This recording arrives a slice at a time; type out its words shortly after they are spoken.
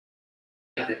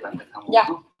empezamos, Ya,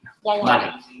 ¿no? ya.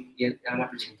 Vale, y a la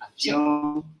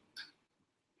presentación.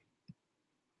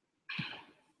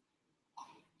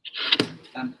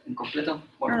 ¿En completo?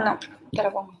 Bueno, No, te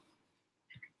lo pongo.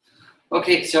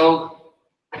 Okay, so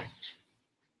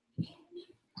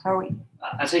Sorry.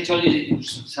 as I told you, it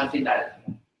was something that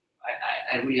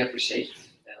I really appreciate.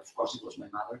 Of course, it was my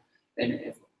mother, and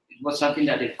it was something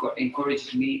that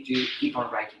encouraged me to keep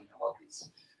on writing about this.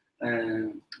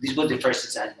 This was the first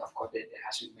design. Of course, there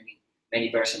has been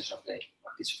many versions of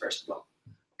this first blog.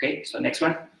 Okay, so next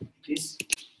one, please.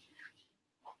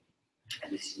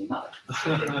 And this is my mother.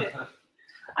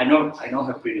 I know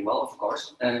her pretty well, of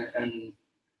course, and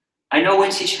I know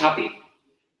when she's happy,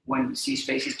 when she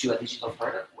faces to a digital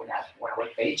product, when a web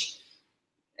page.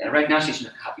 Right now, she's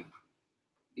not happy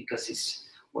because it's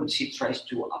when she tries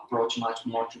to approach much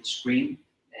more to the screen.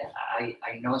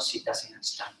 I know she doesn't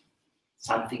understand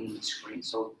something in the screen,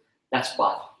 so that's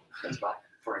bad. That's bad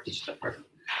for a digital product.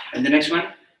 And the next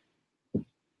one,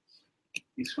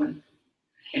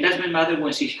 and that's my mother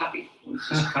when she's happy, when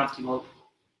she's comfortable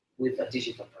with a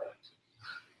digital product.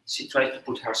 She tries to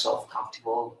put herself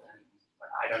comfortable.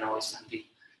 I don't know, it's something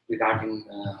regarding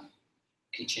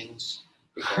kitchens,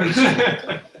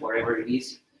 wherever it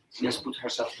is. She just put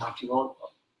herself comfortable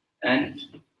and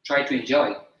try to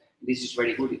enjoy. This is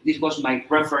very good. This was my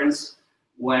preference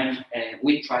when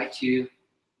we tried to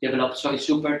develop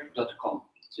soysuper.com.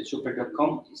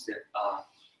 Soysuper.com is the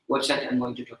website I'm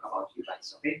going to talk about you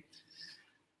guys, okay?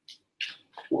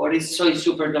 What is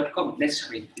soysuper.com? Next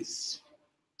screen, please.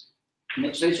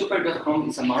 Soysuper.com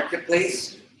is a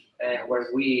marketplace where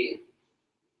we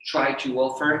try to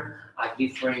offer a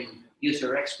different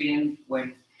user experience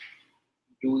when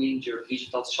doing your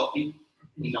digital shopping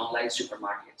in online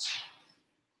supermarkets.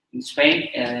 In Spain,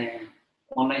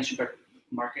 online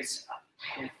supermarkets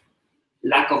have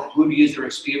lack of good user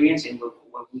experience, and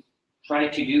what we try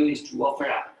to do is to offer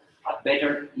a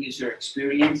better user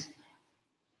experience,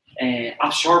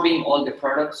 absorbing all the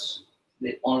products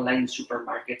that online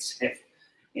supermarkets have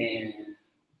in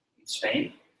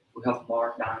Spain. We have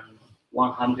more than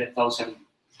 100,000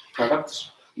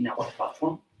 products in our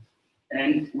platform,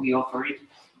 and we offer it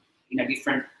in a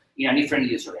different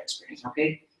user experience.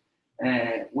 Okay,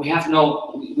 we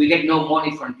get no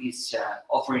money from this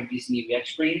offering this new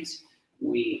experience.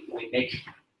 We make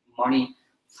money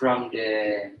from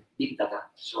the big data.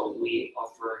 So we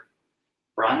offer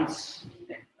brands,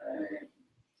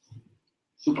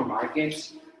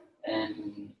 supermarkets,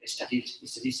 and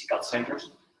statistical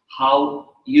centers how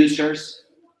users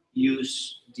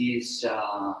use this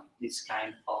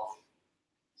kind of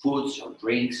foods or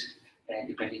drinks,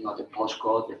 depending on the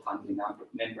postcode, the family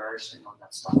members, and all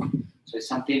that stuff. So it's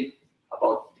something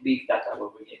about big data where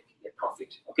we get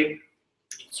profit. Okay,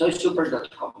 so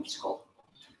soysuper.com it's called.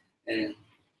 Okay.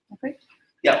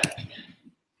 Yeah,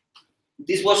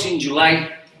 this was in July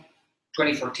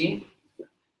 2014.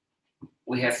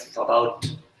 We have about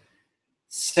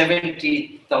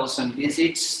 70,000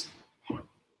 visits,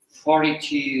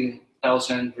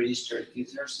 42,000 registered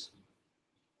users,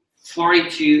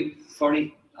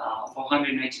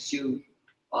 492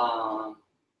 I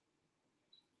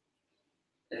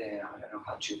don't know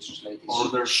how to translate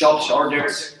this. Shops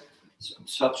orders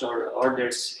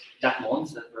that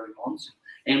very month,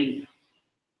 and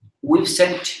we've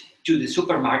sent to the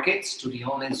supermarkets, to the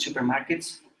online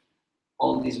supermarkets,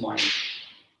 all this money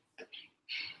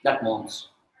that month,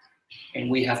 and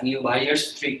we have new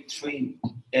buyers,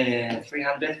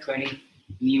 320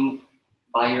 new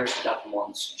buyers that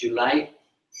month, July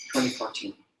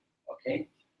 2014. Okay,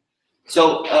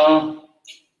 so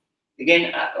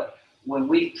again, when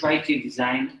we try to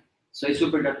design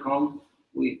soysuper.com,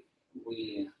 we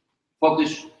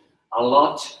focus a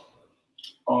lot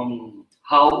on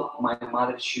how my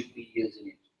mother should be using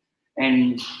it,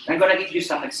 and I'm gonna give you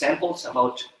some examples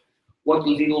about what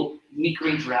little micro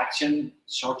interaction,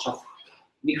 sorts of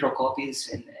micro copies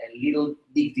and little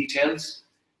big details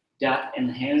that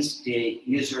enhance the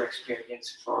user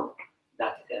experience for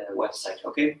that website.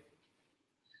 Okay.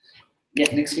 Yeah,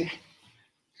 next thing.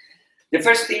 The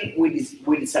first thing we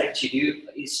decided to do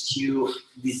is to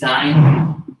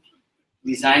design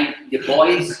the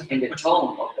voice and the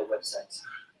tone of the websites.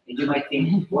 And you might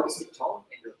think, what is the tone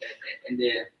and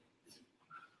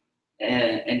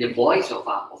the voice of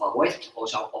a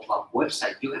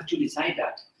website? You have to design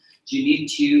that. You need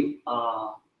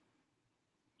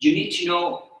to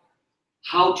know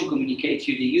how to communicate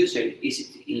to the user. Is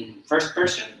it in first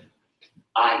person,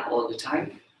 I all the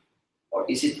time? Or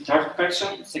is it third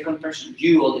person, second person,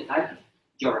 you all the time?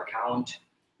 Your account,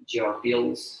 your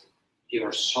bills,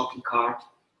 your shopping cart,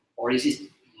 or is it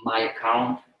my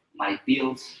account, my my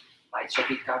bills, my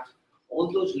shopping cart.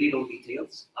 All those little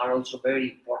details are also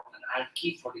very important and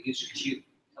key for the user to.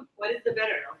 What is the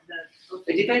better of the?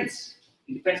 It depends.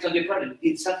 It depends on the product.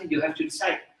 It's something you have to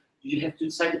decide. You have to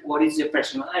decide what is the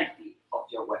personality of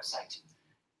your website.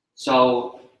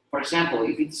 So, for example,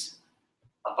 if it's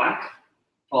a bank,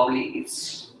 probably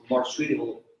it's more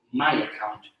suitable my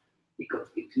account because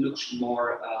it looks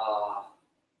more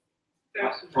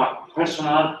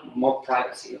personal, more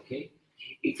privacy. Okay.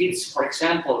 If it's, for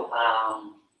example, a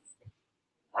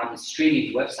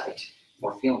streaming website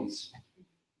for films,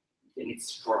 then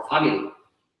it's for family.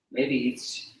 Maybe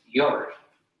it's your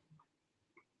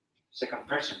second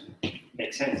person.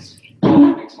 Makes sense.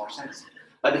 Makes more sense.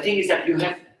 But the thing is that you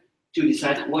have to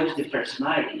decide what is the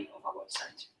personality of a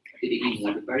website at the beginning,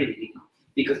 at the very beginning.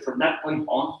 Because from that point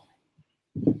on,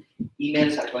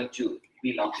 emails are going to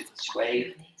be launched this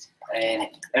way, and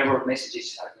error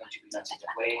messages are going to be launched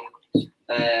that way.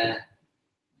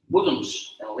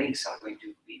 Buttons and links are going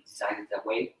to be designed that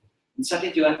way. It's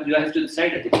something you have to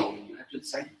decide at the beginning. You have to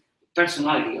decide the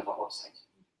personality of a website.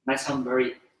 It might sound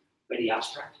very, very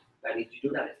abstract, but if you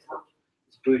do that effort,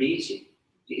 it's pretty easy.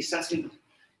 It's something,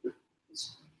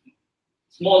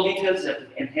 small details that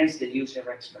enhance the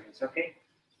user experience. Okay.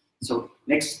 So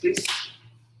next, please.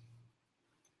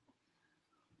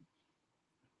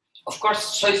 Of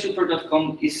course,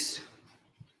 soysuper.com is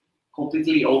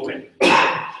completely open.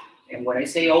 And when I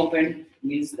say open, it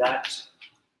means that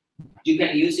you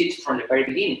can use it from the very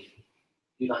beginning.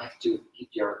 You don't have to give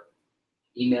your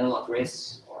email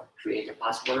address or create a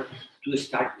password to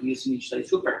start using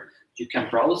SoySuper. You can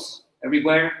browse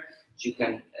everywhere. You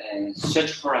can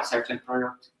search for a certain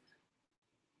product.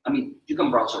 I mean, you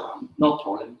can browse around, no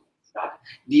problem.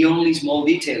 The only small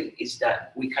detail is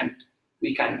that we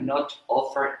cannot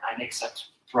offer an exact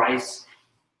price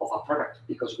of a product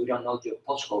because we don't know your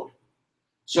postcode.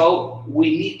 So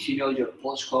we need to know your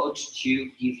postcode to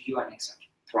give you an exact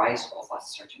price of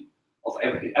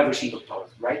every single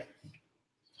product, right?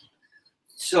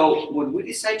 So what we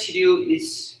decide to do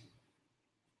is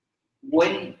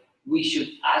when we should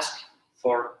ask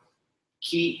for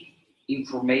key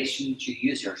information to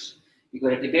users,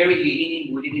 because at the very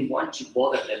beginning we didn't want to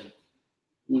bother them.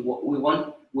 We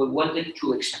want them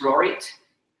to explore it,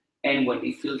 and when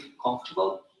we feel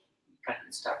comfortable, we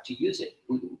can start to use it.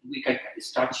 We can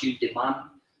start to demand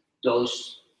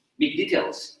those big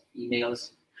details,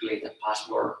 emails, create a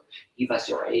password, give us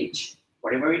your age,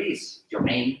 whatever it is, your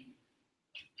name.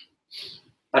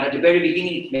 But at the very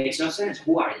beginning, it makes no sense.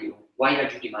 Who are you? Why are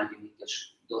you demanding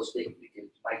those big details,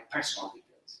 my personal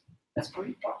details? That's very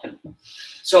important.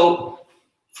 So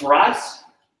for us,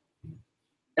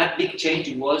 that big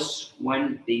change was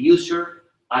when the user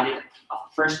added a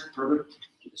first product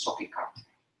to the shopping cart.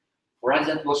 For us,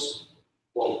 that was,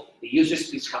 well, the user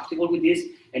is comfortable with this,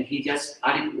 and he just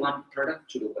added one product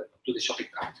to the shopping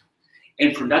cart.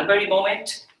 And from that very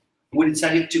moment, we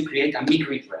decided to create a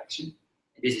micro interaction.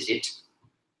 This is it.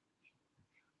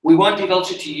 We wanted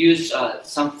also to use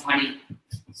some funny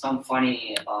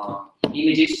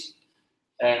images.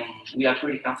 We are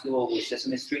pretty comfortable with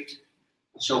Sesame Street,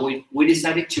 so we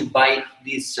decided to buy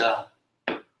this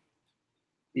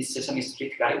Sesame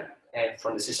Street guy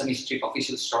from the Sesame Street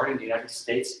official store in the United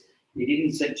States. They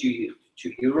didn't send to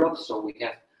Europe, so we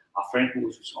have a friend who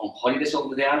was on holidays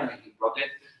over there, and he brought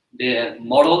the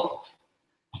model,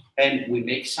 and we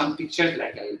make some pictures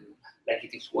like it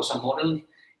was a model.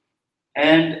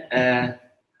 And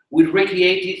we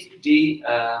recreated the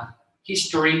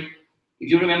history. If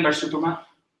you remember Superman,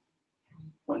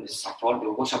 when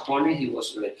there was a problem, he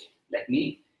was like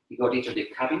me. He got into the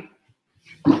cabin,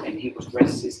 and he was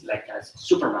dressed like a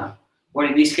Superman. Well,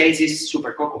 in this case, it's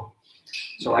Super Coco.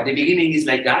 So at the beginning, it's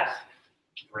like that,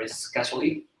 dressed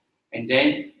casually, and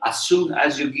then as soon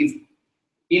as you give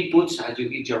inputs, as you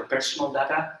give your personal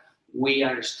data, we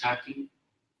are starting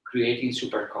creating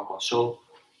Super Coco. So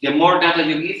the more data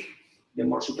you give, the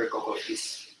more Super Coco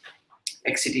is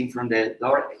exiting from the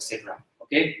door, etc.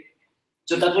 Okay,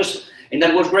 so that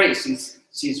was great since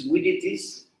we did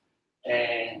this.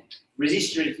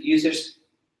 Registered users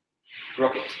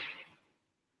rocket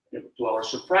to our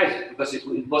surprise because it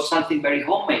was something very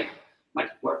homemade, but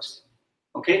it works.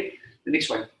 Okay, the next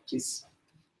one, please.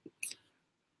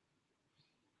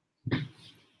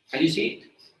 Can you see it?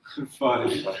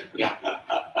 Funny. Yeah.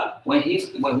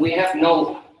 When we have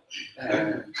no.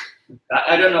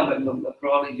 I don't know, but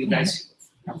probably you guys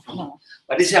come from.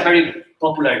 But this is a very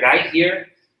popular guy here.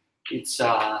 It's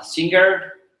a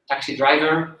singer, taxi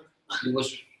driver. He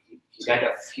died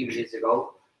a few years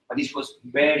ago, but this was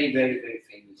very, very, very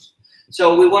famous.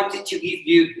 So we wanted to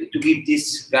give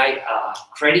this guy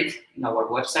credit in our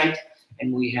website,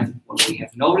 and when we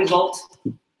have no result,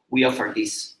 we offer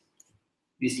this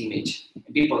image.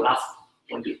 And people laugh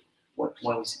when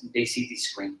they see this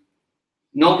screen.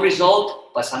 No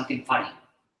result, but something funny.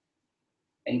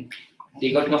 And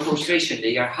they got no frustration,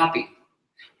 they are happy.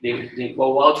 They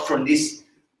go out from this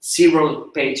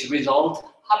 0-page result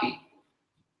happy.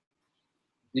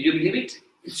 Do you believe it?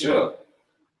 Sure.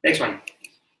 Next one.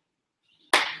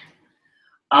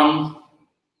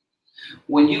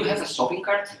 When you have a shopping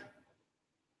cart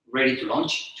ready to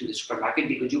launch to the supermarket,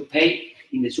 because you pay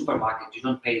in the supermarket, you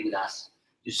don't pay with us.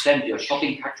 You send your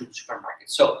shopping cart to the supermarket.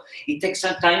 So it takes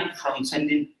some time from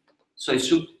sending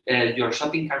your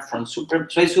shopping cart from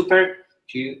Soy Super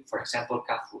to, for example,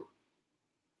 Carrefour.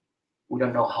 We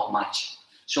don't know how much.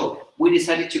 So we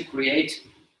decided to create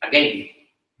a game.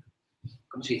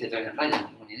 ¿Cómo se dice tres en raya? No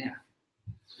tengo ni idea.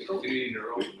 3 in a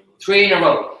row. 3 in a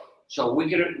row. So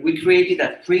we created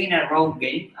a 3 in a row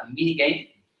game, a mini game,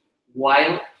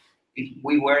 while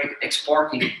we were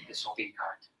exporting the shopping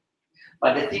cart.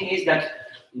 But the thing is that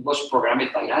it was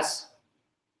programmed by us,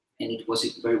 and it was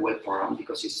very well programmed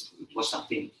because it was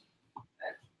something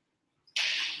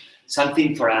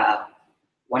for a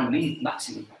 1 minute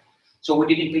maximum. So we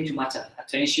didn't pay too much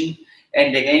attention,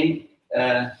 and the game,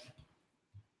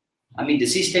 the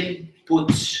system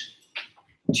puts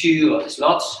 2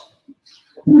 slots.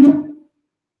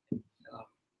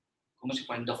 ¿Cómo se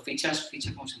ponen? 2 fichas,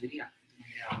 ¿cómo se diría?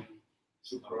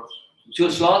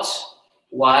 2 slots,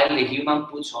 while the human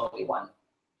puts only 1.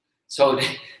 So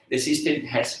the system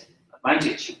has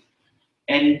advantage.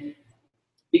 And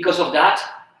because of that,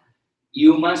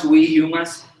 we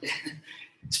humans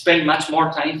spend much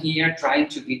more time here trying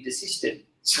to beat the system.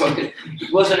 So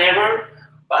it was an error,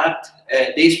 but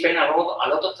they spend a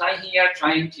lot of time here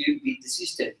trying to beat the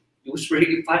system. It was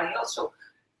really funny also.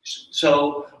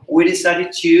 So we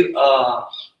decided to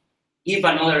give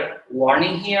another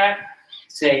warning here,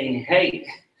 saying, hey,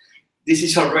 this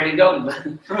is already done.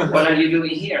 What are you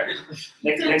doing here?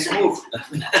 Let's move.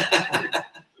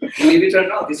 Believe it or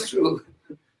not, it's true.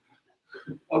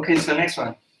 Okay, so next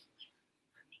one.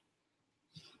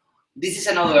 This is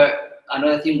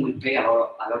another thing we pay a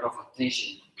lot of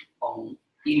attention on: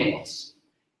 emails.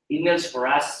 Emails for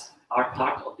us are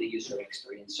part of the user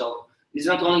experience. So it's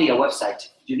not only a website.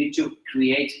 You need to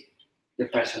create the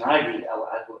personality,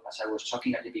 as I was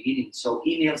talking at the beginning. So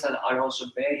emails are also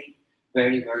very,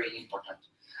 very, very important.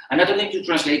 I'm not going to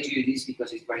translate to you this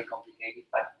because it's very complicated,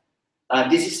 but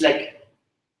this is like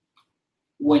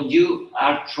when you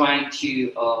are trying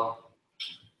to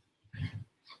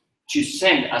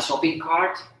send a shopping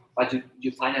cart, but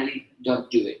you finally don't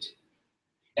do it.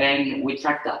 And we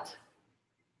track that.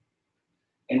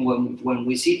 And when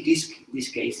we see these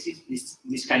cases,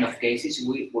 this kind of cases,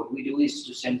 what we do is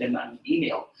to send them an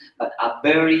email, but a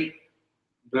very,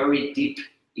 very deep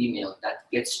email that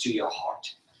gets to your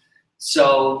heart.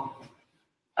 So,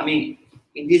 in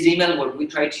this email, what we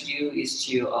try to do is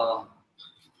to,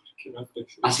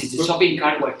 as it's the shopping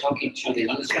cart, we're talking to the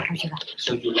user.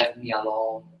 So you left me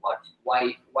alone.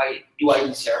 Why do I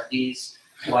deserve this?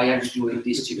 Why are you doing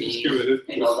this to me?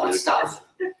 And all that stuff.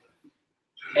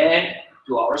 And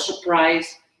to our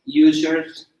surprise,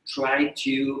 users try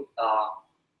to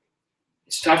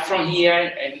start from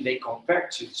here and they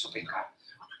convert to the shopping cart,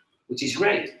 which is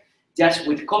great, just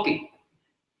with copy.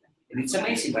 And it's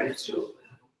amazing, but it's true.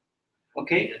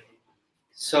 Okay,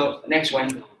 so next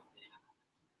one.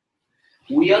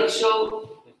 We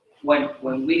also,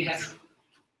 when we have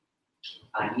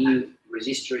a new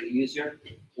registered user,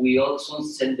 we also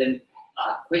send them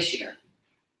a questionnaire.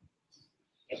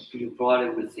 And you probably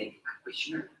will think, a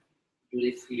questionnaire? Do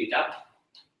they fill it up?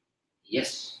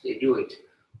 Yes, they do it.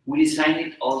 We design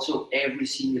it also every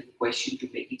single question to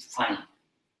make it funny.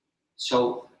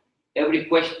 So every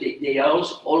question, they are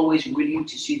also always willing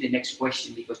to see the next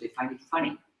question because they find it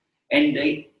funny. And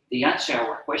they answer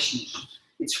our questions.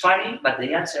 It's funny, but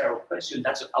they answer our question.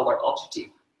 That's our objective.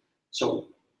 So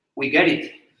we get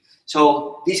it.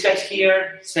 So these guys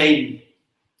here saying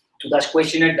to that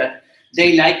questionnaire that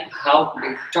they like how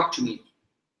they talk to me.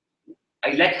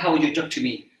 I like how you talk to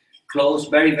me. Close,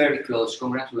 very, very close.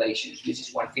 Congratulations. This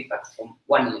is one feedback from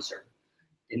one user.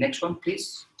 The next one,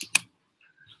 please.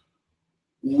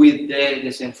 With the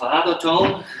desenfadado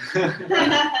tone,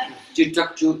 you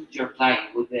talk to your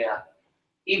client. With the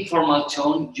informal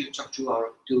tone, you talk to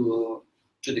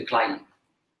the client.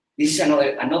 This is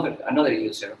another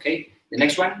user. Okay. The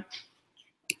next one.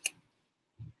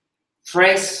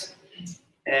 Phrase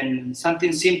and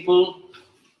something simple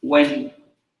when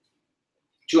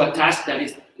to a task that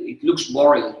it looks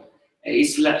boring.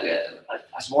 It's like,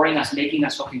 as boring as making a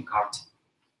shopping cart.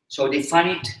 So they find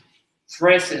it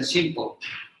fresh and simple.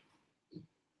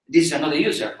 This is another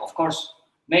user, of course.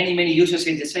 Many users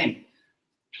say the same.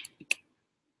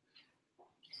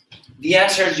 The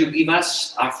answers you give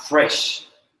us are fresh,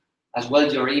 as well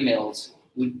as your emails.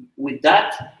 With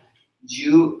that,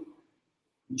 you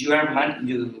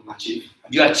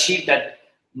achieve that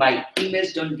my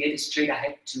emails don't get straight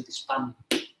ahead to the spam,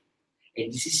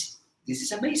 and this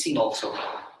is amazing. Also,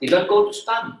 they don't go to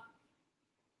spam.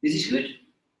 This is good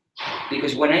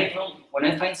because when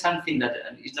I find something that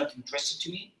is not interesting to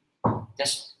me,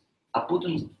 just I put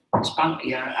on spam.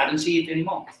 Yeah, I don't see it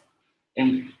anymore,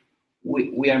 and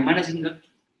we are managing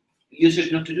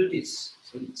users not to do this.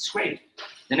 So it's great.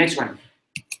 The next one,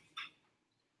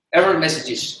 error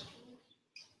messages.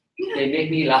 They make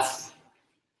me laugh.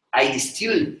 I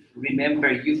still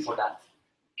remember you for that.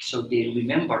 So they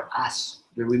remember us.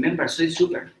 They remember, so it's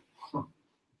super.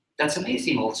 That's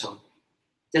amazing also.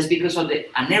 Just because of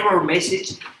an error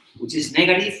message, which is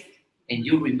negative, and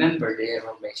you remember the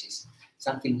error message,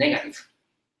 something negative.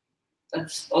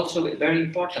 That's also very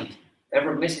important.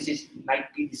 Error messages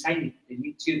might be designed. They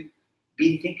need to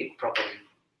be thinking properly.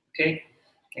 Okay,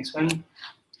 next one.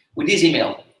 With this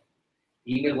email,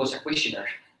 the email was a questionnaire,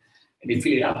 and they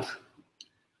fill it up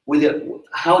with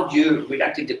how you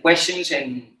redacted the questions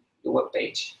and the web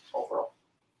page overall.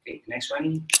 Okay, next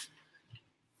one.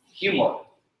 Humor.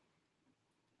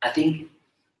 I think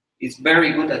it's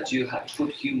very good that you have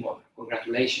put humor.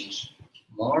 Congratulations.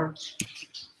 More.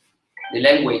 The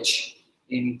language,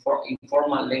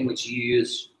 informal language you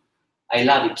use, I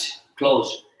love it.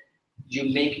 Close.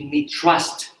 You make me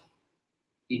trust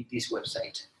in this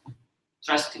website.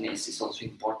 Trustiness is also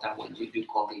important when you do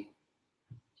copy.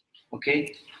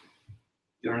 Okay?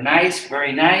 You're nice,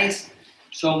 very nice,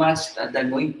 so much that I'm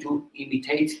going to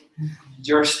imitate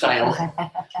your style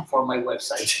for my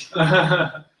website.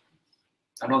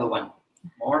 Another one.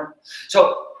 More.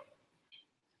 So,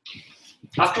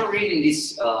 after reading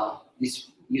this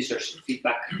users'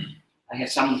 feedback, I have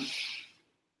some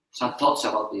thoughts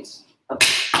about this.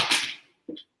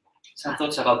 Some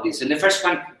thoughts about this. And the first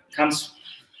one comes,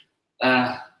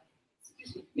 yeah.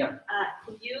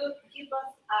 Could you give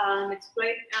us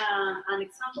explain an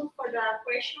example for the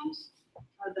questions,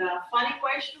 the funny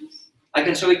questions? I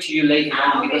can show it to you later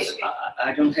on Okay, because okay.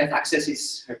 I don't have access to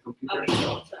her computer, Okay.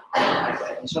 so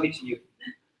I can show it to you.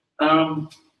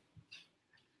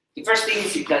 The first thing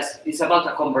is because it's about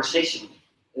a conversation.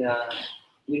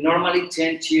 We normally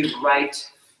tend to write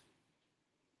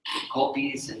the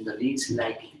copies and the links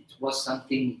like it was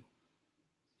something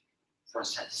for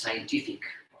scientific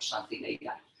or something like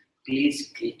that.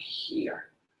 Please click here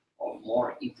or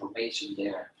more information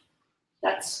there.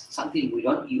 That's something we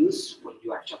don't use when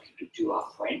you are talking to a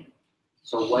friend.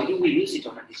 So why do we use it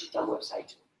on a digital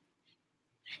website?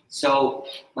 So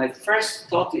my first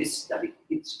thought is that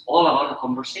it's all about a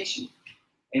conversation.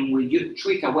 And when you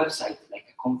treat a website like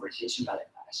a conversation,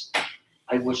 as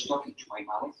I was talking to my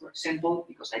mother, for example,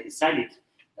 because I decided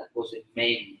that was the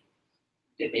main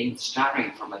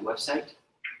starting for my website,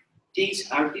 things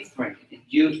are different, and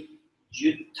you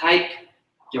type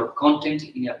your content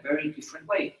in a very different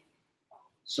way.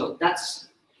 So that's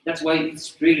why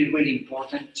it's really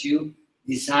important to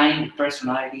design the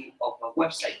personality of a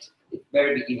website at the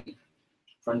very beginning.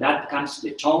 From that comes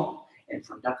the tone, and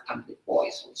from that comes the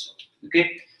voice also.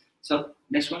 Okay, so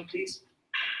next one, please.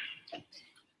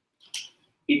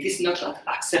 It is not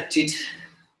accepted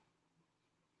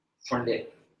from the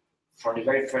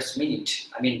very first minute.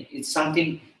 I mean, it's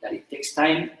something that it takes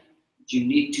time. You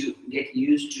need to get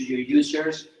used to your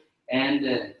users,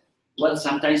 and well,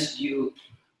 sometimes you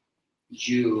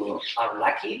are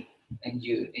lucky and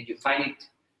you find it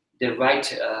the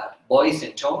right voice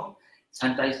and tone.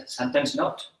 Sometimes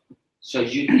not. So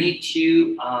you need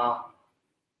to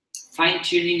fine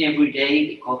tuning every day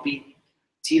the copy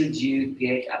till you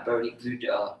get a very good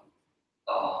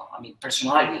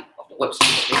personality of the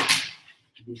website. Okay?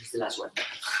 This is the last one.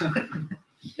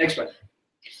 Next one.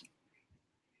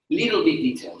 Little Big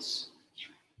Details.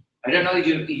 I don't know if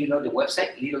you know the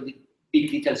website,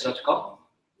 littlebigdetails.com.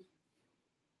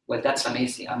 Well, that's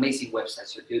amazing website,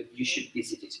 so you should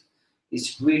visit it.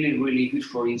 It's really good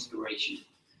for inspiration.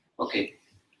 Okay.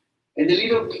 And the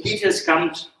Little Big Details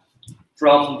comes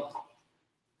from...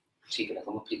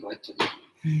 ¿Cómo explico esto?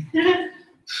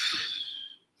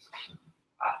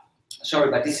 Sorry,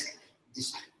 but this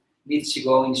needs to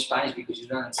go in Spanish because you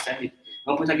don't understand it.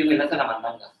 Vamos a poner aquí un enlace a la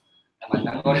mandanga. La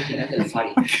mandanga original del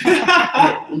Fari.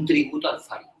 Un tributo al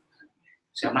Fari.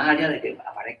 O sea, más allá de que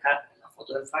aparezca la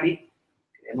foto del Fari,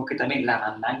 vemos que también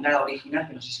la mandanga original,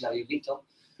 que no sé si la habéis visto,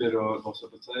 Pero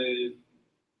vosotros tenéis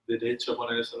derecho a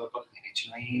poner eso en la página. De hecho,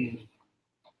 no hay...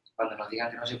 Cuando nos digan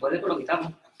que no se puede, pues lo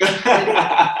quitamos.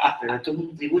 Pero esto es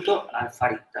un tributo al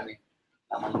Fari también.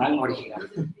 La mandanga original.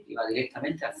 Y va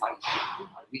directamente al Fari,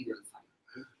 al vídeo del Fari.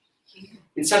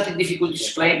 It's something difficult to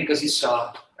explain because it's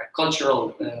a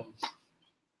cultural...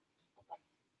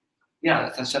 yeah,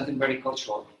 that's something very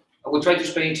cultural. I will try to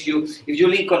explain it to you. If you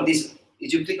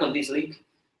click on this link,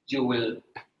 you will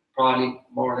probably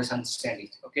more or less understand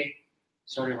it. Okay?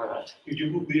 Sorry about that. If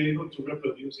you would be able to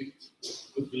reproduce it,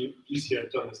 it would be easier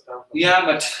to understand. Yeah,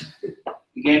 but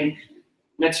again,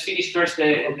 let's finish first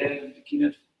the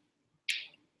keynote.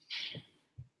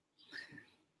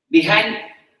 Behind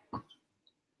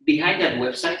that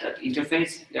website, that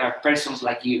interface, there are persons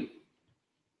like you.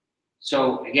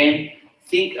 So again,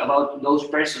 think about those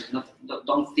persons.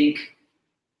 Don't think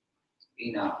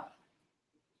in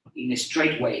a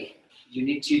straight way. You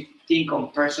need to think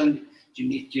on person. You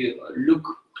need to look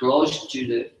close to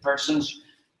the persons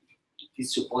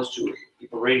it's supposed to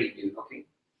already do. Okay.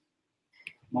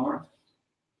 More.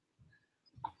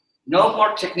 No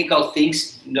more technical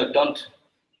things. No, don't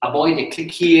avoid the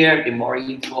click here. The more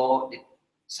info.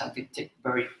 Something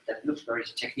that looks very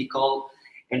technical,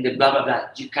 and the blah blah blah.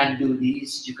 You can do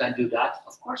this. You can do that.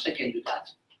 Of course, I can do that.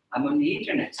 I'm on the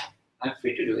internet. I'm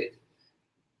free to do it.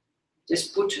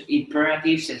 Just put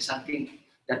imperatives and something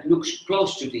that looks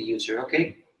close to the user.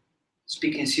 Okay.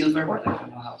 Speaking silver, but I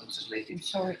don't know how to translate it. I'm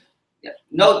sorry. Yeah.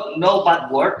 No bad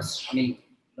words. I mean,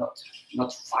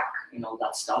 not fuck and all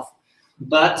that stuff.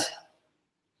 But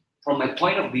from my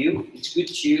point of view, it's good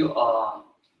to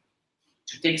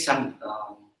take some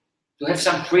to have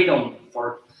some freedom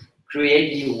for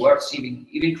creating new words, even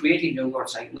creating new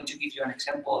words. I'm going to give you an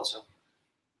example also.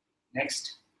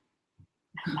 Next.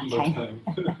 Okay.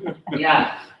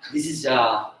 Yeah, this is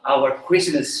our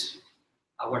Christmas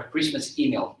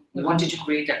email. We wanted to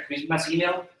create a Christmas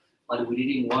email, but we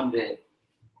didn't want the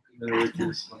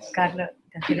Carlos,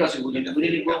 because we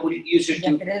didn't want users de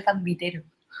to. hacer el gambitero.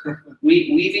 We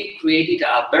even created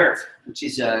a verb, which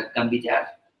is gambitar,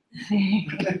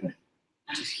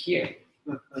 which is here.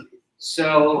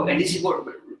 So, and this is what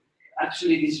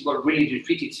really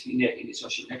retreated in the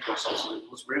social networks also.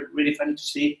 It was really funny to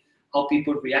see how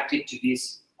people reacted to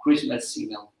this Christmas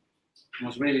email. It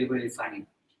was really, really funny.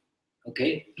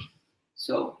 Okay,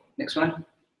 so next one.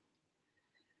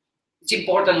 It's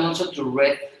important also to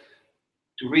read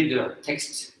the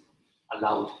text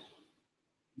aloud.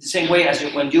 The same way as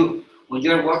when you're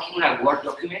working on a Word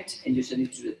document and you send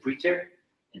it to the printer,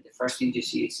 and the first thing you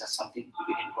see is something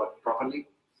you didn't work properly.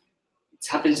 It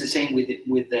happens the same with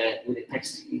the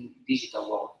text in digital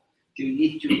world. You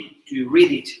need to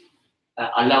read it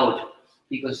aloud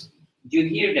because you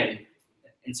hear them,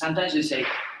 and sometimes you say, "No,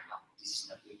 this is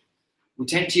not good." We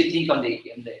tend to think on the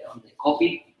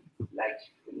copy, like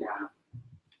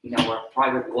in our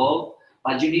private world,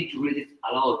 but you need to read it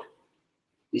aloud.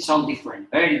 They sound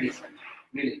different, very different,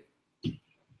 really.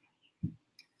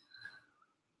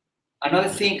 Another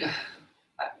thing,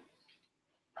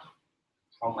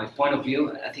 from my point of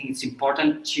view, I think it's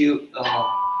important to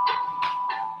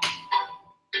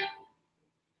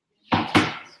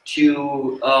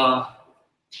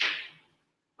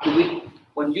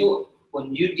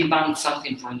when you demand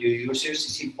something from your users,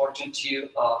 it's important to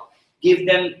give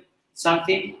them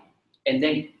something and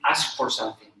then ask for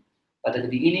something. But at the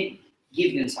beginning,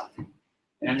 give them something.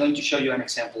 And I'm going to show you an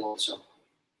example also.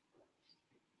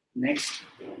 Next.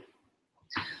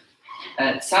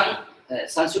 Some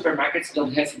supermarkets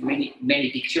don't have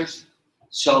many pictures,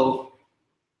 so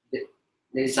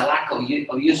there is a lack of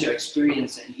user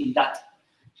experience in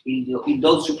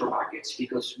those supermarkets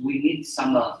because we need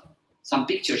some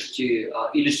pictures to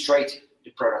illustrate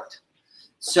the product.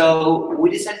 So we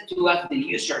decided to ask the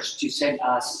users to send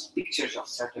us pictures of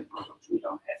certain products we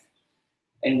don't have.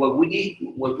 And what we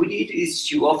did is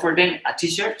to offer them a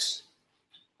t-shirts,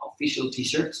 official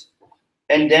t-shirts,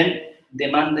 and then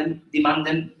demand them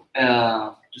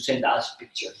to send us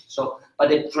pictures. So, but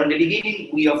from the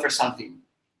beginning, we offer something,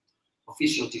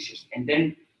 official t-shirts, and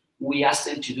then we ask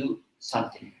them to do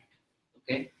something.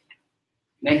 Okay.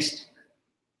 Next.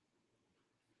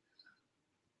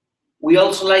 We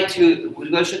also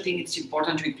think it's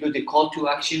important to include the call to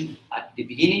action at the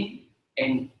beginning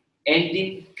and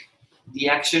ending the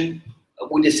action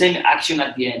with the same action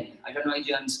at the end. I don't know if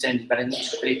you understand it, but I'm going to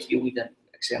explain to you with an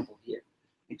example here.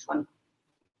 Next one.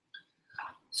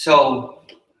 So,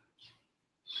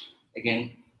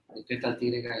 again,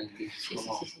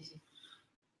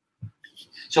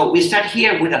 so we start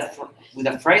here with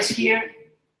a phrase here,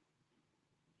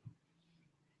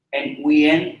 and we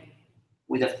end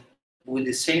with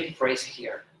the same phrase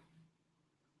here.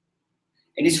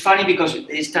 And it's funny because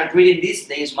they start reading this,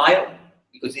 they smile,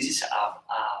 because this is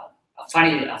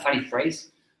a funny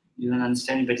phrase. You don't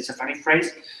understand it, but it's a funny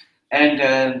phrase.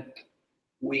 And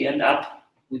we end up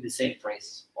with the same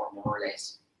phrase, or more or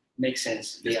less. Makes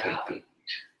sense, they are happy.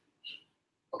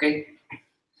 Okay?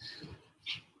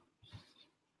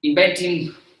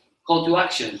 Inventing call to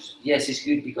actions. Yes, it's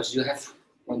good because you have,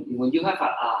 when you have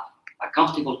a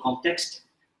comfortable context,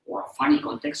 or a funny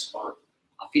context, or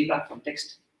a feedback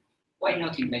context, why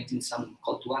not inventing some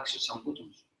call to action, some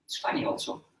buttons? It's funny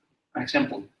also. For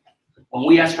example, when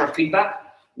we ask for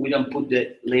feedback, we don't put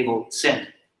the label send.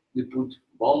 We put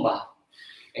bomba,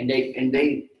 and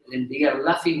they are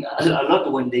laughing a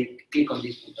lot when they click on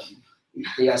this button.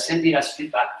 They are sending us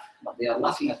feedback, but they are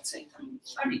laughing at the same time.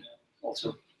 It's funny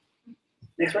also.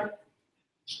 Next one.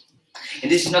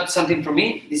 And this is not something from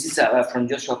me. This is from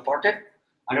Joshua Porter.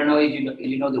 I don't know if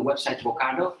you know the website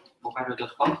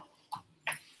Vocado.com.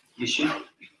 You should.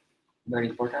 Very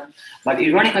important. But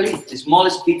ironically, the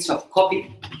smallest bits of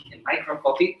copy and micro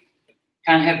copy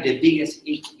can have the biggest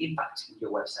impact in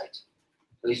your website.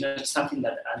 So it's not something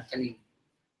that I'm telling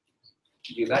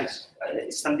you guys.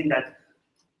 It's something that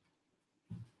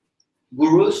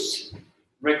gurus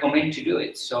recommend to do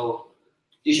it. So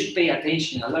you should pay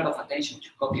attention, a lot of attention to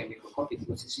copy and micro copy,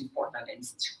 because it's important and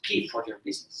it's key for your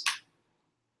business.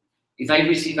 If I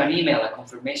receive an email, a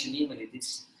confirmation email,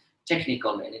 it's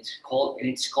technical and it's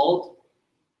called,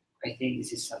 I think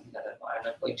this is something that I'm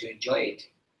not going to enjoy it.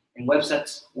 And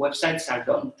websites are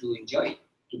done to enjoy,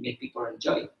 to make people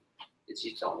enjoy the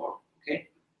digital world. Okay.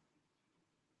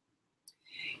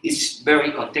 It's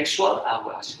very contextual,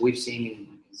 as we've seen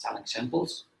in some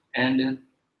examples, and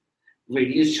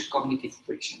reduce cognitive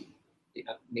friction. It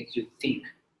makes you think.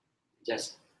 You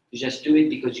just do it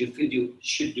because you feel you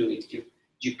should do it.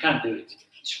 You can't do it.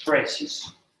 It's fresh.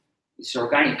 It's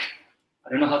organic. I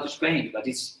don't know how to explain it, but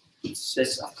it's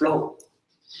just a flow.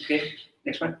 Okay,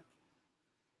 next one.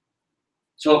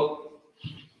 So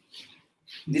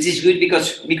this is good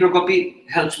because microcopy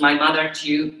helps my mother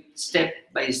to step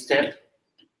by step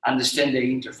understand the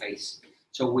interface.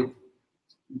 So with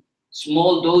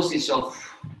small doses of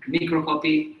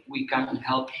microcopy, we can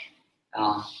help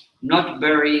not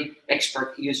very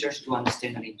expert users to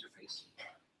understand an interface.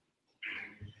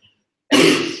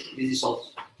 This is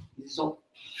all. This is all.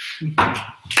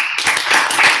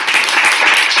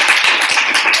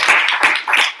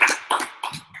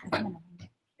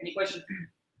 Any questions?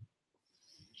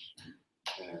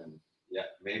 Yeah,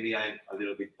 maybe I'm a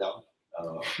little bit dumb,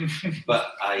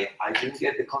 but I didn't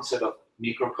get the concept of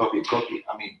microcopy. Copy.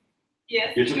 I mean,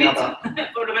 Yes. you're talking about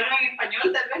Por lo menos en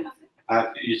español, tal vez, no sé.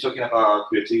 you're talking about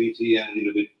creativity and a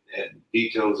little bit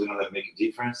details, that make a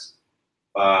difference.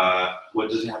 What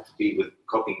does it have to be with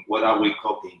copying? What are we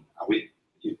copying? Are we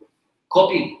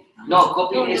Copy. No,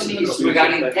 copy is Copy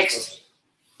regarding is text.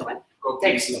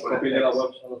 Text. Copy de la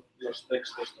web son los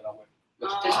textos de la web.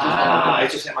 Los textos de la web.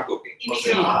 eso se llama copy. Y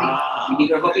microcopy. Y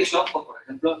microcopy son, por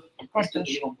ejemplo, esto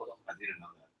que lleva un botón. I didn't know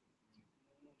that.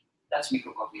 That's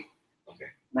microcopy.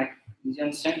 Okay. Did you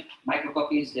understand?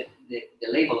 Microcopy is the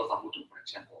label of a button, for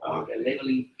example, or the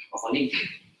labeling of a link,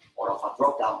 or of a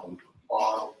drop-down,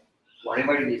 or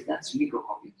whatever it is. That's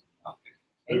microcopy. Okay.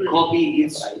 And copy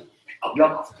is a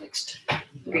block of text.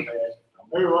 Okay.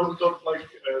 Everyone talks like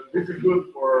this is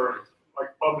good for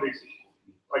like public,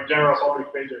 like general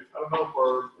public pages. I don't know,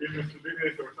 for business to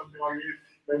business or something like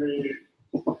this. Maybe.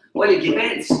 Well, it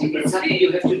depends. It's something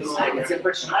you have to decide. It's a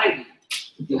personality.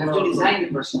 You have to design the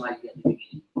personality at the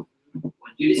beginning.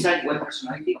 When you decide what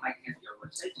personality might have your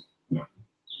website,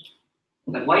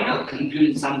 but why not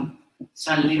include some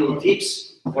little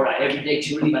tips for an everyday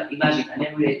tool? Imagine an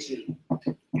everyday tool.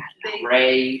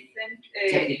 Gray,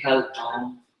 technical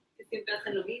tone. Siempre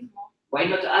hacen lo mismo. Why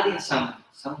not adding some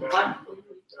fun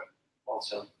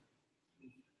also?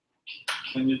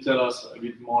 Can you tell us a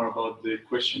bit more about the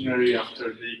questionnaire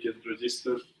after they get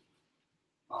registered?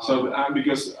 So,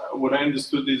 because what I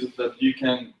understood is that you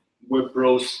can web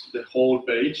browse the whole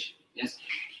page. Yes.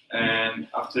 And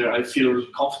after I feel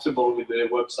comfortable with the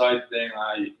website, then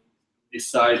I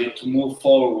decided to move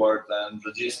forward and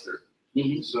register.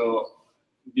 Mm-hmm. So,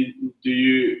 do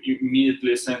you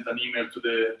immediately send an email to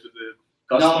the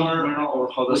customer, No. or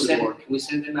how does it work? We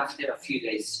send them after a few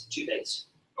days, 2 days,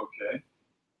 Okay.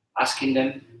 asking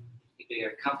them if they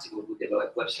are comfortable with the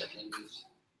website and use.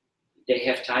 If they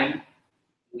have time,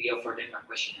 we offer them a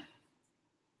questionnaire.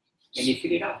 And they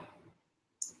fill it out.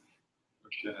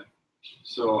 Okay.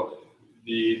 So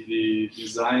the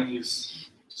design is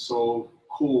so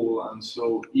cool and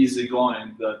so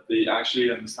easygoing that they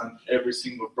actually understand every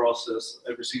single process,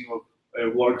 every single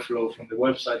workflow from the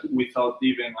website without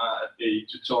even a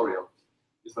tutorial.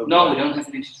 Is that No, right? we don't have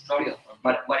any tutorial.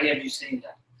 But why are you saying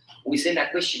that? We send a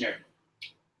questionnaire.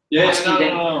 Yeah, Asking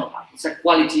them- no. It's a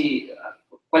quality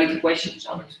questions.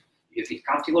 Alex. You feel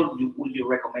comfortable? Would you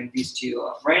recommend this to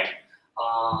a friend?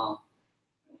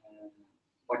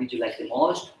 What did you like the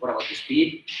most? What about the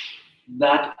speed?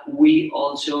 But we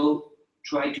also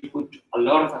try to put a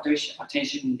lot of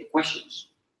attention in the questions.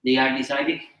 They are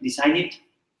designed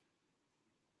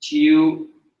to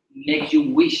make you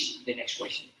wish the next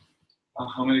question.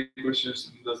 How many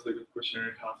questions does the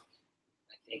questionnaire have?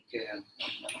 I think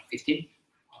 15.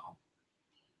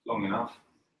 Long enough.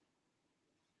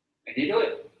 And they do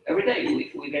it every day.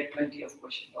 We get plenty of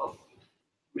questions, of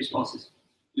responses.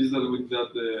 Is that with that,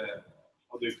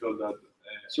 how do you call that?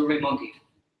 Survey Monkey.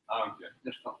 Okay.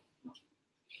 Let's go.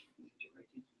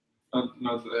 No.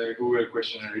 Not Google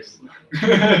questionnaires.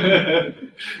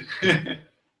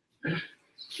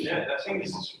 Yeah, I think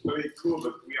this is really cool,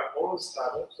 but we are all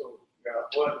startups, so we are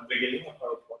all at the beginning of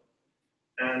our point.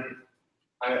 And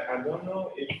I don't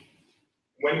know if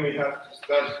when we have to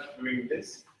start doing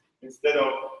this, instead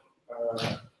of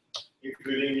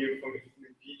including new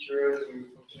features, new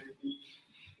functionality,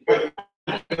 but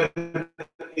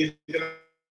it's gonna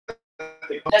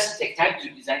It doesn't take time to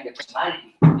design the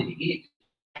personality from the beginning.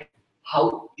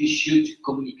 How you should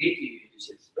communicate with your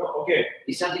users. okay.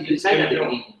 It's something you decide at the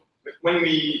beginning. When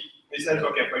we decide,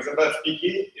 okay, for example, at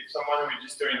Speaky, if someone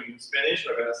registers in Spanish,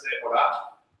 we're gonna say hola.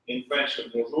 In French,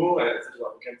 bonjour, etc.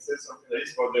 We can say something like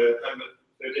this for the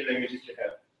 13 languages you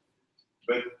have.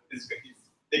 But it's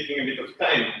taking a bit of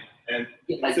time, and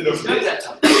Yeah, but instead of it's not this, that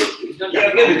something. It's not yeah, that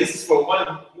okay, long. but this is for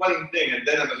one thing, and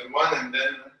then another one, and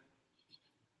then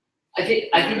I think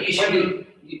you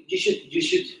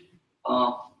should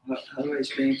how do I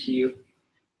explain to you?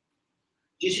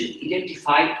 You should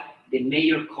identify the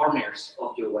major corners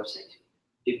of your website,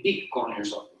 the big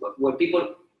corners of where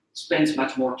people spend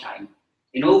much more time,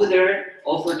 and over there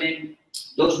offer them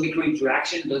those micro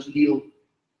interactions, those little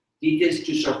details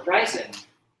to surprise them.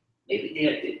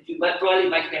 Maybe you probably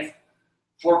might have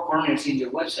 4 corners in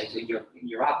your website, in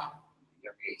your app, in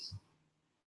your case,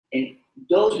 and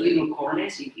those little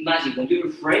corners. Imagine when you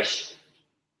refresh,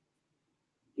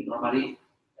 you normally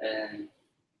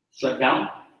swipe down.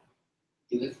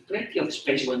 You have plenty of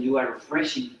space when you are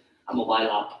refreshing a mobile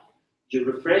app. You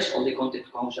refresh, all the content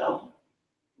comes out.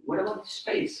 What about the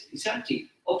space? It's empty.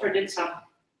 Offer them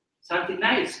something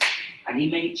nice, an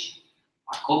image,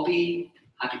 a copy,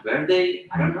 happy birthday.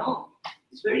 I don't know.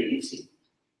 It's very easy.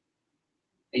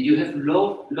 And you have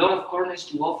lot of corners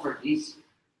to offer this.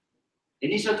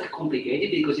 And it's not that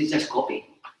complicated because it's just copy.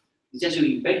 It's just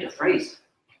you invent a phrase.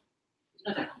 It's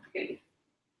not that complicated.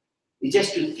 It's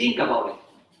just to think about it.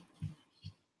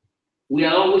 We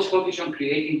are always focused on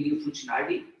creating new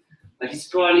functionality, but it's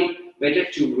probably better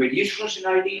to reduce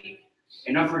functionality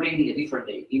and offer them in a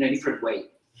different way,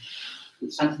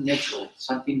 with something natural,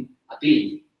 something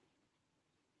appealing.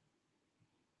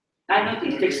 I know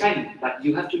it takes time, but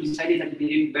you have to decide it at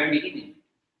the very beginning.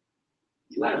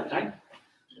 You are on time.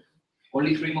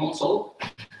 Only 3 months old.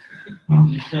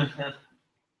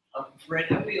 Right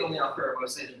now, we only offer our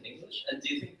website in English. And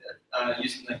do you think that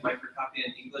using like microcopy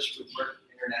in English would work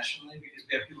internationally? Because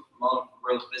we have people from all over the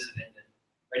world visiting. And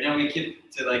right now, we keep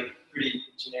it to like pretty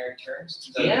generic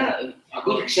terms. So Yeah, a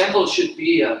good example should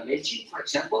be Mailchimp, for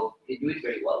example. They do it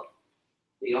very well.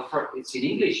 They offer it's in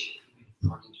English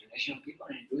for international people,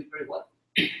 and they do it very well.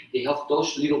 They have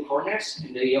those little corners,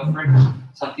 and they offer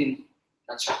something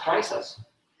that surprises us.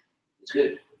 It's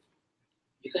good.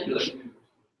 You can do it.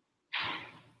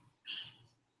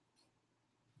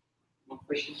 More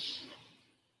questions?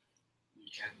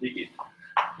 maybe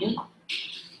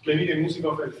the music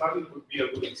of El Fabi would be a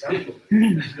good example,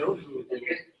 you know,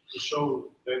 to show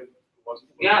them what's.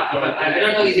 Yeah, I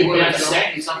don't know if they will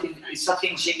understand. It's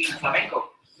something singing flamenco.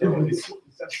 No,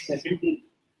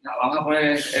 vamos a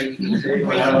poner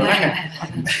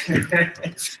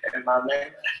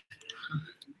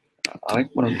a ver,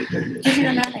 bueno,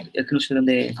 es que no sé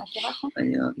dónde. Aquí abajo.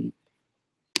 Aquí.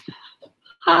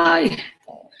 Ay.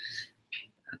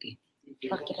 Aquí.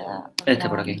 Cualquiera. Este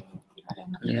por aquí. Ahora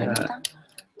una Y ahora- pregunta.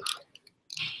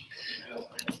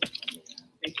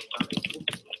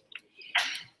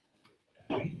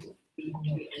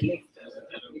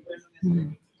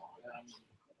 Mm.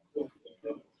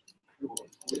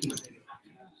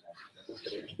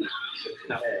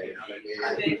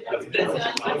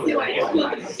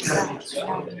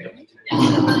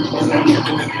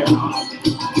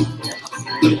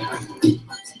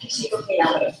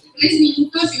 Tres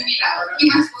minutos y un helado. ¿Qué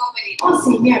más puedo pedir?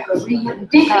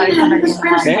 Ay, no me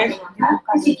digas.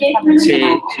 Sí, sí, sí.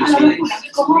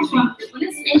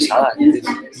 Pesada.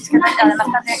 Es que además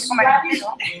tendría que comer entero.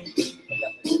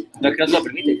 No es que no te lo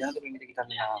permite, ya no te permite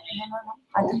quitarle nada. No.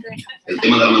 Antes te deja. El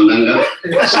tema de la mandanga,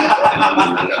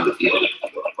 tío,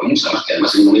 con mucha magia,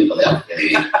 además en un momento de arte,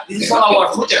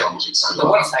 estábamos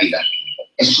echando la salida.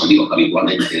 Esos amigos que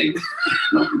habitualmente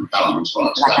nos juntábamos con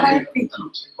las tardes,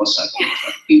 preguntándonos cosas,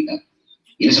 y en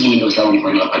ese momento que estábamos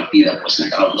jugando la partida, pues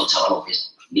entraron dos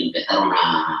chavalotes y empezaron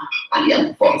a liar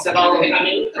un poco.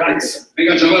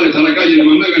 Venga, chavales, a la calle, la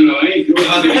mandanga no ahí.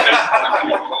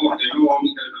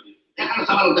 Déjalos,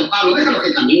 chavales, de Pablo, déjalos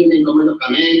que caminen como los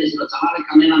cameles, y los chavales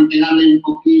camelan pegarle un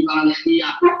poquito a la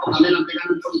lejía, o camelan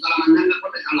pegarle un poquito a la mandanga,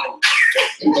 pues déjalo.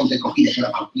 Entonces cogí, dejé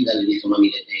la partida y le dije a un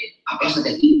amiguete, aplástate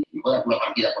aquí y juega por la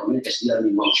partida por mí, que estoy ahora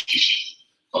mismo a los pisos.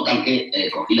 Total que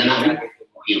cogí la nave,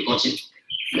 cogí el coche,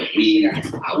 me fui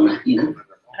a una esquina,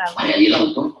 paré allí el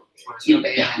auto y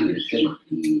empecé a escribir el tema.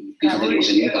 Y fíjate cómo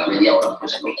se veía que a la media hora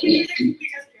pues no tenía escrito.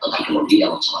 Total que volví a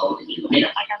los chavales y digo,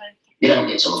 mira lo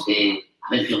que he hecho,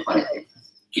 a ver qué os parece.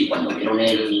 Y cuando vieron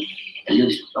el lío,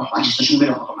 dije, no, esto es un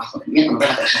mero botonazo de mierda, no voy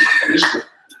a hacer eso más con esto.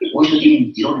 O esto tiene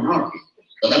un tirón enorme.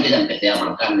 Total que ya empecé a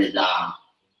marcarles a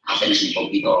hacerles un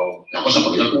poquito la cosa,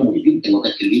 porque yo lo tengo muy difícil, tengo que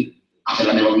escribir, hacer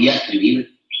la melodía,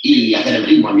 escribir y hacer el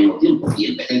ritmo al mismo tiempo. Y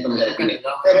empecé entonces a decirle...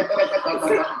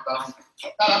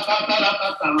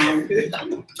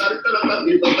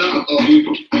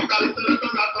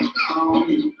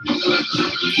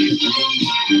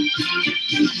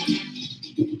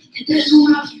 Entre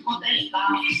una discoteca,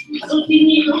 a los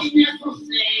vinilos me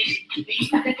asocié,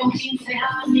 fíjate con 15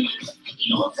 años, y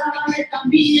los chavales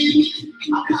también,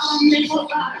 acaban de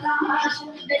cortarlas,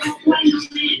 de los cuales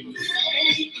me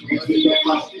enteré, decirle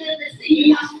lo que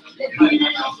decía, decirle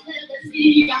lo que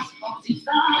decía, por si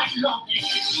sabes lo que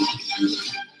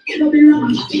es. Que lo de la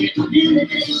mano tiene también de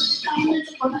tres, sabe de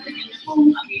chocolate que le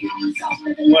ponga bien, sabe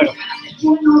de la cara de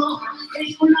bueno,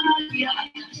 es con la alegría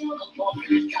de todo,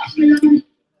 sabe la mano.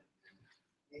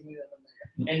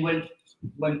 And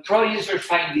when pro users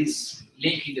find this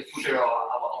link in the footer of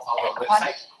our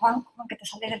website, Juan, que te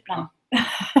sale del plan.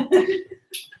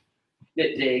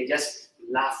 they just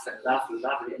laugh and laugh and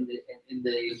laugh, and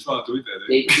they Twitter.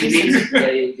 they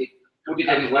put it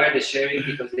everywhere, they share it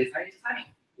because they find it funny.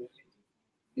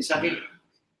 It's something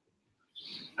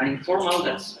informal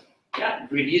that's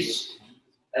reduce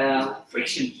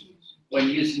friction when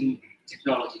using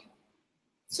technology.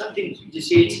 Something you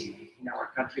see it in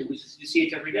our country, you see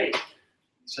it every day.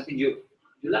 It's something you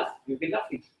laugh, you've been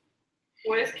laughing.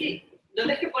 Pues que,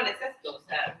 ¿dónde es que pones esto? O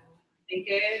sea, ¿en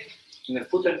qué? En el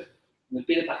footer, en el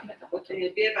pie de página, ¿te acuerdas? En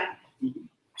el pie de página.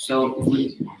 So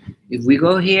if we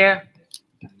go here,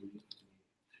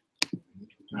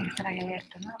 Estará ahí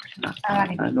abierto, ¿no?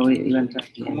 Vale. no iba a entrar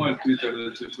aquí. ¿Cómo el Twitter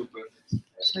de tu super?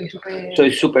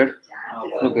 Soy súper.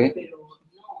 Okay.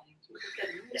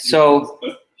 So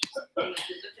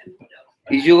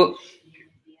if you,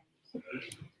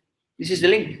 this is the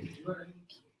link.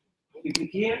 You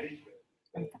click here.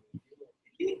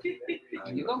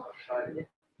 There you go.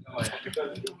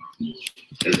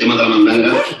 El tema de la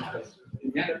mandanga.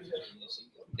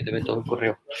 Que te ve todo el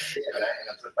correo. En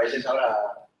otros países habrá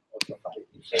otros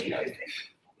países,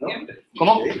 ¿no?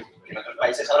 ¿Cómo? En otros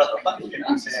países habrá otros países, ¿no?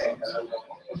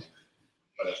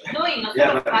 No, y no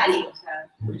solo party, o sea,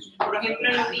 por ejemplo,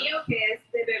 en lo mío, que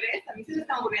es de bebés, a mí se me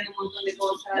están ocurriendo un montón de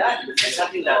cosas. It's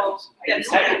something that I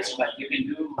decided, but you can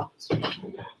do.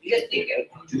 You just think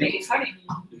to make it funny.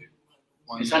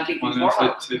 It's something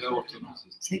informal.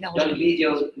 Don't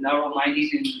video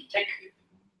narrow-minded in tech.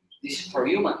 This is for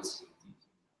humans.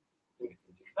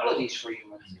 Technology is for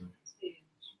humans.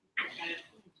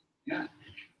 Yeah.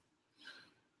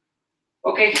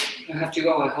 Okay, I have to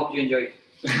go. I hope you enjoy it.